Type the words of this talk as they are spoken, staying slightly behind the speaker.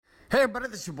Hey everybody,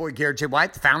 this is your boy Garrett J.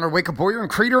 White, the founder of Wake Up Warrior and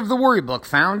creator of the Warrior Book,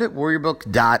 found at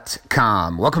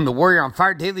warriorbook.com. Welcome to Warrior on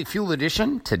Fire Daily Fuel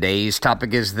Edition. Today's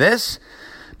topic is this: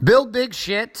 build big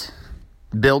shit,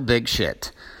 build big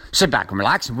shit. Sit back and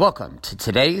relax and welcome to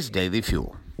today's Daily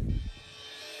Fuel.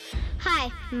 Hi,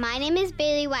 my name is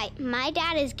Bailey White. My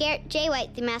dad is Garrett J.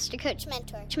 White, the Master Coach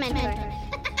Mentor.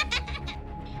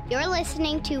 You're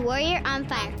listening to Warrior on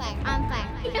Fire.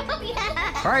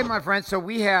 All right, my friends, so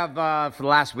we have, for the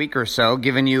last week or so,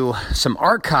 given you some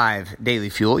archive Daily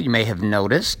Fuel. You may have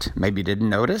noticed, maybe didn't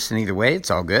notice, and either way,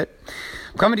 it's all good.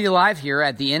 I'm coming to you live here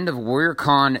at the end of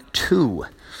WarriorCon 2.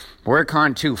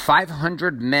 WarriorCon 2,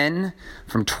 500 men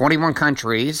from 21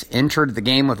 countries entered the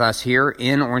game with us here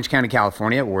in Orange County,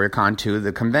 California at WarriorCon 2,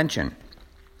 the convention.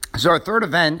 So our third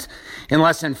event in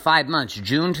less than 5 months,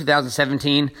 June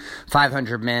 2017,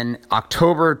 500 men,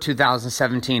 October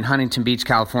 2017, Huntington Beach,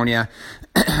 California,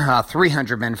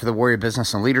 300 men for the Warrior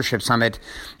Business and Leadership Summit,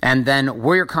 and then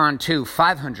WarriorCon 2,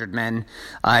 500 men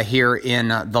here in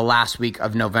the last week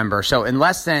of November. So in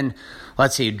less than,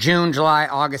 let's see, June, July,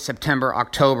 August, September,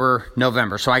 October,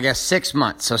 November. So I guess 6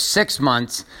 months. So 6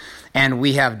 months, and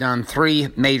we have done 3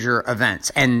 major events.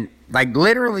 And like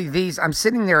literally these, I'm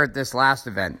sitting there at this last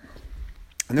event,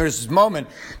 and there's this moment,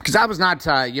 because I was not,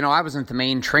 I wasn't the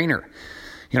main trainer.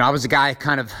 I was the guy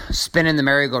kind of spinning the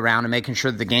merry-go-round and making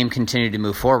sure that the game continued to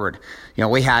move forward.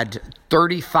 We had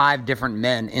 35 different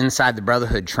men inside the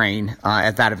Brotherhood train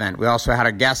at that event. We also had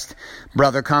a guest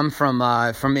brother come from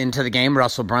into the game.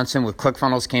 Russell Brunson with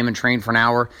ClickFunnels came and trained for an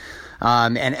hour.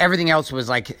 And everything else was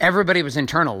like, everybody was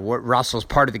internal. Russell's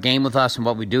part of the game with us and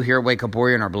what we do here at Wake Up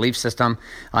Warrior and our belief system,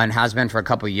 and has been for a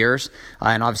couple of years.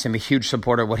 And obviously I'm a huge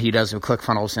supporter of what he does with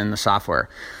ClickFunnels and the software.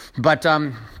 But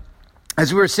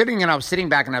as we were sitting, and I was sitting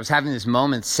back and I was having this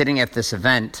moment sitting at this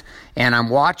event, and I'm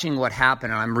watching what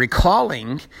happened, and I'm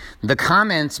recalling the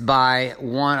comments by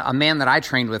a man that I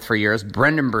trained with for years,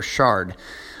 Brendon Burchard.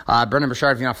 Brendon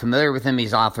Burchard, if you're not familiar with him,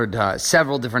 he's authored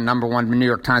several different #1 New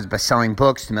York Times best-selling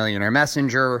books, The Millionaire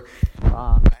Messenger,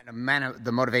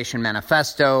 The Motivation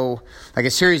Manifesto, like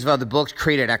a series of other books,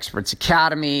 created Experts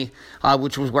Academy,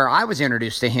 which was where I was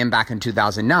introduced to him back in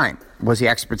 2009, was the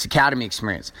Experts Academy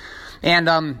experience. And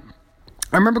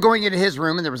I remember going into his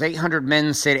room, and there was 800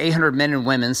 men and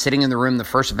women sitting in the room, the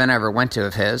first event I ever went to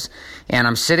of his, and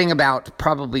I'm sitting about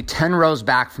probably 10 rows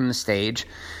back from the stage.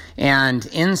 And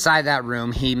inside that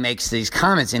room, he makes these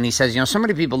comments, and he says, so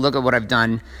many people look at what I've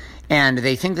done, and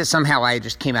they think that somehow I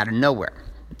just came out of nowhere.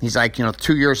 He's like,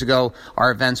 2 years ago,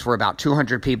 our events were about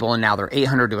 200 people, and now they're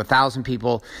 800 to 1,000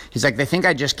 people. He's like, they think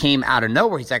I just came out of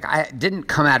nowhere. He's like, I didn't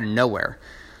come out of nowhere.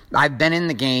 I've been in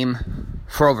the game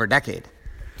for over a decade.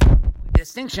 The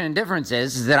distinction and difference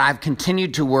is that I've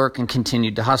continued to work and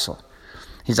continued to hustle.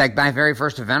 He's like, my very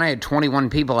first event, I had 21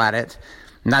 people at it.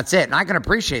 And that's it. And I can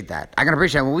appreciate that.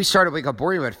 When we started Wake Up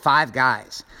Warrior, we had 5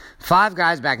 guys. 5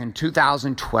 guys back in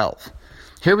 2012.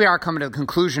 Here we are coming to the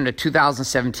conclusion of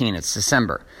 2017. It's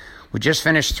December. We just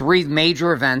finished 3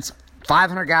 major events.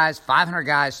 500 guys,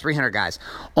 300 guys.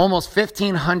 Almost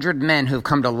 1,500 men who've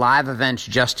come to live events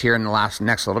just here in the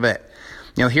next little bit.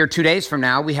 Here 2 days from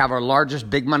now, we have our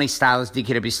largest Big Money Stylist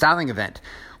DKW Styling event,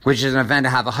 which is an event to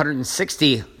have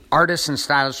 160 artists and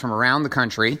stylists from around the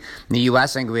country. In the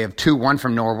U.S., I think we have 2, one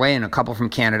from Norway and a couple from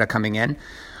Canada coming in.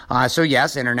 So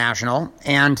yes, international.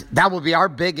 And that will be our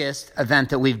biggest event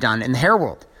that we've done in the hair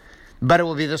world. But it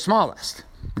will be the smallest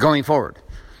going forward.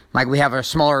 Like we have a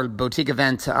smaller boutique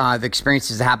event. The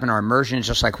experiences that happen are immersions,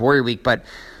 just like Warrior Week, but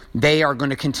they are going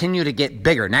to continue to get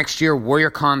bigger. Next year,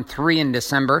 WarriorCon 3 in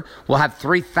December, we'll have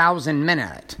 3,000 men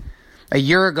at it. A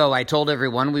year ago, I told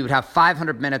everyone we would have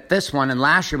 500 men at this one, and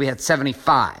last year we had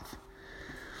 75.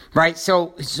 Right?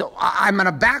 So I'm going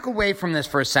to back away from this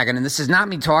for a second, and this is not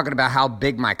me talking about how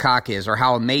big my cock is or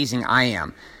how amazing I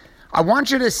am. I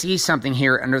want you to see something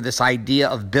here under this idea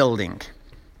of building.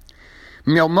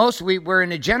 We're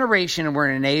in a generation and we're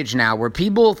in an age now where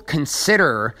people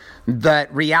consider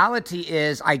that reality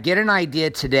is I get an idea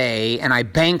today and I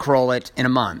bankroll it in a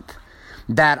month.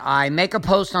 That I make a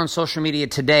post on social media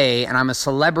today and I'm a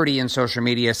celebrity in social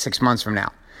media 6 months from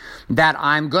now. That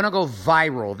I'm going to go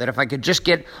viral, that if I could just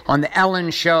get on the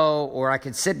Ellen show or I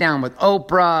could sit down with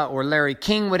Oprah or Larry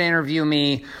King would interview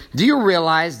me. Do you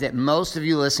realize that most of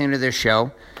you listening to this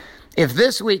show, if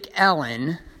this week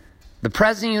Ellen, the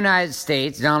President of the United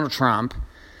States, Donald Trump,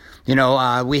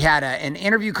 we had an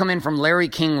interview come in from Larry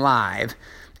King Live,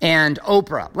 and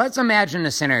Oprah, let's imagine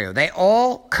a scenario. They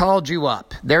all called you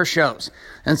up, their shows,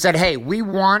 and said, hey, we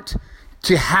want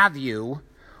to have you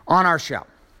on our show.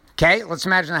 Okay, let's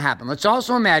imagine that happened. Let's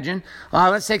also imagine,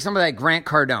 let's take somebody like Grant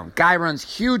Cardone. Guy runs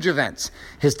huge events.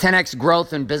 His 10X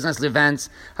growth in business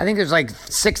events, I think there's like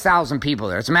 6,000 people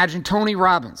there. Let's imagine Tony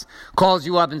Robbins calls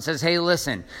you up and says, hey,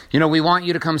 listen, we want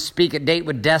you to come speak at Date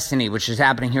with Destiny, which is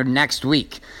happening here next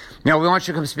week. We want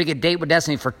you to come speak at Date with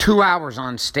Destiny for 2 hours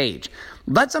on stage.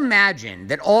 Let's imagine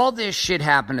that all this shit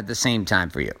happened at the same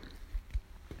time for you.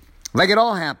 Like it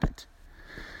all happened.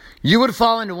 You would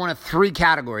fall into one of 3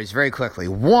 categories very quickly.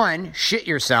 1, shit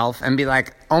yourself and be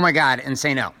like, oh my God, and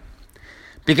say no.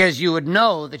 Because you would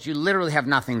know that you literally have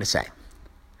nothing to say.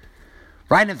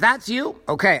 Right? And if that's you,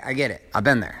 okay, I get it. I've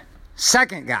been there.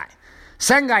 Second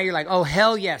guy, you're like, oh,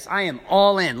 hell yes, I am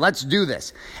all in. Let's do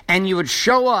this. And you would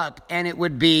show up and it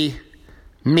would be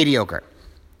mediocre.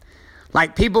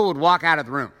 Like people would walk out of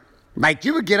the room. Like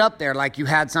you would get up there like you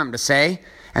had something to say.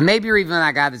 And maybe you're even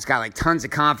that guy that's got like tons of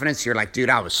confidence. You're like, dude,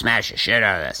 I would smash the shit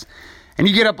out of this. And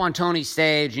you get up on Tony's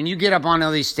stage, and you get up on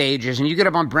all these stages, and you get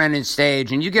up on Brendan's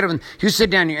stage, and you get up and you sit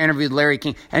down and you interview with Larry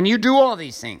King, and you do all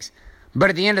these things. But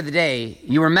at the end of the day,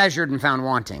 you were measured and found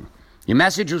wanting. Your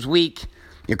message was weak.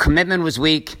 Your commitment was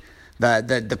weak.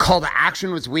 The call to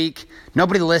action was weak.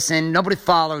 Nobody listened. Nobody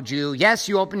followed you. Yes,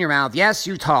 you opened your mouth. Yes,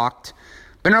 you talked.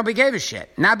 But nobody gave a shit.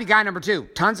 And that'd be guy number 2.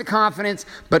 Tons of confidence,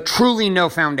 but truly no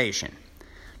foundation.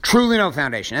 Truly no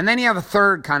foundation. And then you have a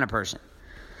third kind of person.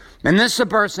 And this is a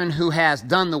person who has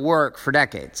done the work for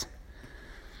decades.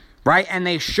 Right? And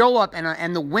they show up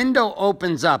and the window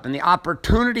opens up and the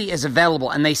opportunity is available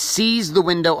and they seize the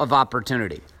window of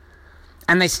opportunity.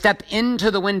 And they step into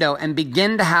the window and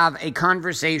begin to have a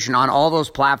conversation on all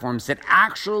those platforms that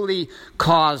actually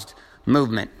caused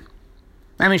movement.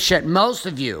 I mean, shit, most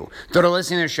of you that are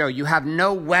listening to the show, you have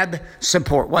no web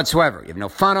support whatsoever. You have no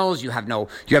funnels, you have no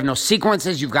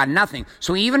sequences, you've got nothing.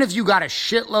 So even if you got a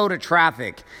shitload of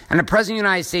traffic and the President of the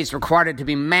United States required it to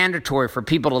be mandatory for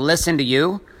people to listen to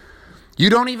you, you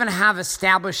don't even have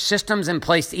established systems in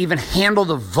place to even handle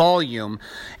the volume.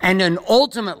 And then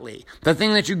ultimately, the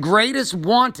thing that you greatest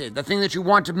wanted, the thing that you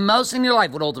wanted most in your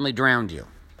life would ultimately drown you.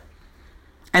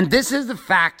 And this is the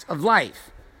fact of life.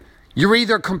 You're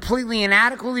either completely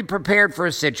inadequately prepared for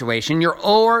a situation,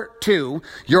 or 2,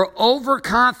 you're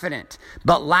overconfident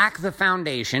but lack the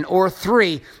foundation, or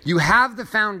 3, you have the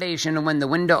foundation and when the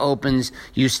window opens,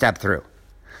 you step through.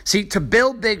 See, to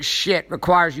build big shit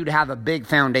requires you to have a big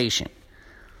foundation.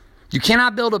 You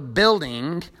cannot build a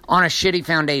building on a shitty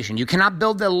foundation. You cannot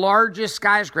build the largest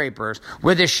skyscrapers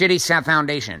with a shitty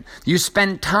foundation. You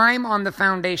spend time on the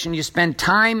foundation. You spend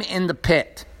time in the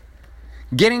pit.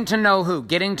 Getting to know who?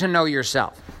 Getting to know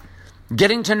yourself.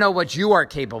 Getting to know what you are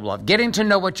capable of. Getting to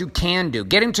know what you can do.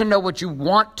 Getting to know what you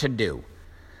want to do.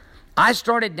 I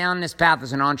started down this path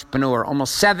as an entrepreneur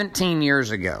almost 17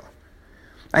 years ago.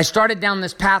 I started down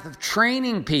this path of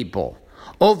training people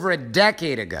over a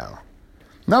decade ago.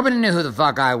 Nobody knew who the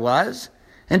fuck I was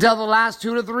until the last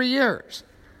 2 to 3 years.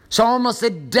 So almost a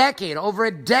decade, over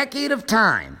a decade of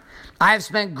time, I have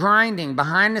spent grinding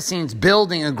behind the scenes,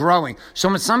 building and growing. So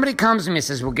when somebody comes to me and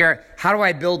says, well, Garrett, how do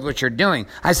I build what you're doing?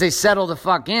 I say, settle the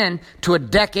fuck in to a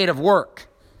decade of work.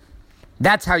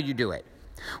 That's how you do it.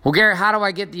 Well, Garrett, how do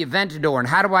I get the Aventador? And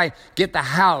how do I get the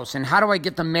house? And how do I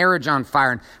get the marriage on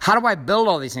fire? And how do I build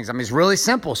all these things? I mean, it's really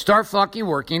simple. Start fucking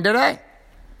working today.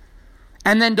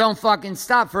 And then don't fucking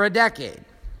stop for a decade.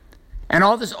 And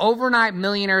all this overnight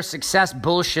millionaire success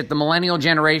bullshit the millennial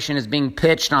generation is being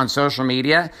pitched on social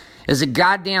media is a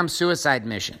goddamn suicide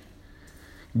mission.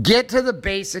 Get to the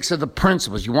basics of the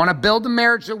principles. You want to build a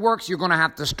marriage that works, you're going to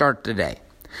have to start today.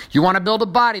 You want to build a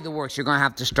body that works, you're going to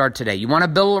have to start today. You want to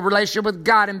build a relationship with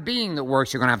God and being that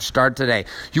works, you're going to have to start today.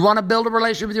 You want to build a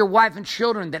relationship with your wife and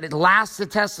children that it lasts the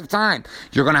test of time,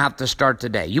 you're going to have to start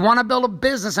today. You want to build a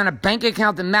business and a bank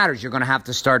account that matters, you're going to have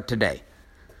to start today.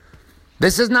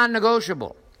 This is not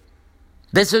negotiable.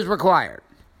 This is required.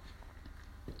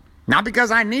 Not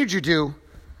because I need you to,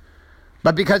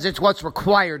 but because it's what's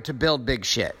required to build big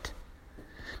shit.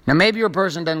 Now, maybe your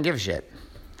person doesn't give a shit.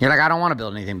 You're like, I don't want to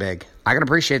build anything big. I can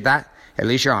appreciate that. At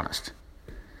least you're honest.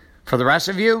 For the rest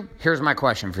of you, here's my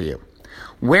question for you.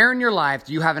 Where in your life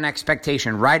do you have an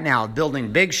expectation right now of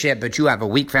building big shit, but you have a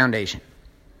weak foundation?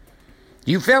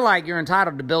 You feel like you're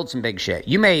entitled to build some big shit.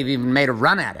 You may have even made a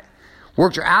run at it.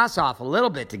 Worked your ass off a little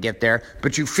bit to get there,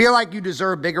 but you feel like you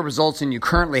deserve bigger results than you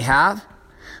currently have.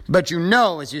 But you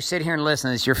know, as you sit here and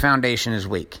listen, that your foundation is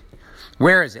weak.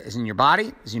 Where is it? Is it in your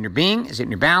body? Is it in your being? Is it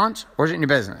in your balance? Or is it in your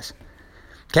business?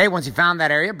 Okay, once you found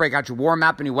that area, break out your war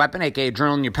map and your weapon, aka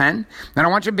journal and your pen. Then I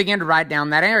want you to begin to write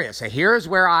down that area. Say, here's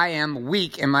where I am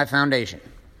weak in my foundation.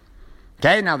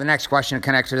 Okay, now the next question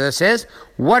connected to this is,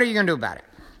 what are you going to do about it?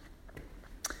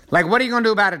 Like, what are you going to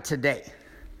do about it today?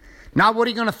 Not what are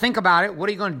you going to think about it. What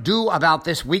are you going to do about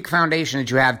this weak foundation that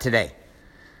you have today?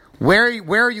 Where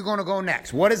are you going to go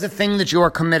next? What is the thing that you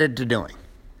are committed to doing?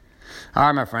 All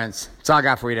right, my friends, that's all I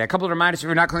got for you today. A couple of reminders: if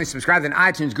you're not currently subscribed, then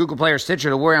iTunes, Google Play, or Stitcher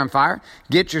to Warrior on Fire,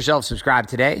 get yourself subscribed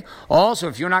today. Also,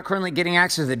 if you're not currently getting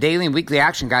access to the daily and weekly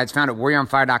action guides found at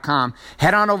warrioronfire.com,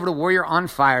 head on over to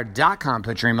warrioronfire.com,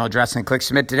 put your email address and click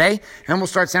submit today, and we'll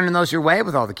start sending those your way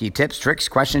with all the key tips, tricks,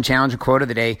 question, challenge, and quote of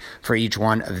the day for each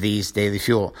one of these daily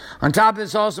fuel. On top of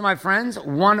this also, my friends,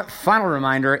 one final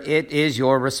reminder: it is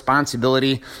your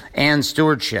responsibility and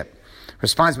stewardship.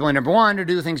 Responsibility number one, to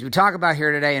do the things we talk about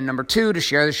here today, and number two, to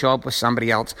share the show up with somebody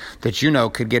else that you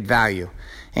know could get value.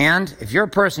 And if you're a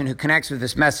person who connects with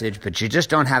this message, but you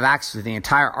just don't have access to the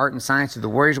entire art and science of the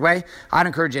Warrior's Way, I'd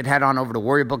encourage you to head on over to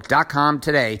warriorbook.com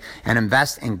today and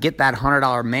invest and get that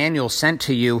 $100 manual sent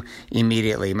to you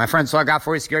immediately. My friends, so I got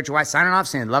for you. It's Garrett J. White signing off,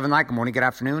 saying love and light, good morning, good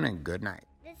afternoon, and good night.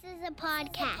 This is a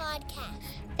podcast.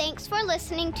 Thanks for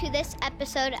listening to this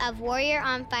episode of Warrior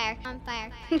on Fire.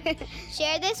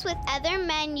 Share this with other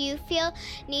men you feel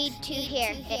need to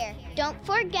hear. Don't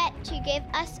forget to give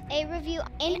us a review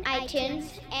in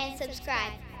iTunes and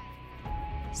subscribe.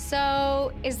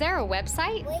 So, is there a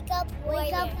website? Wake up,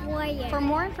 Warrior. For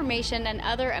more information and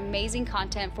other amazing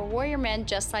content for warrior men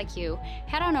just like you,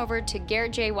 head on over to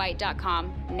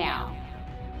GarrettJWhite.com now.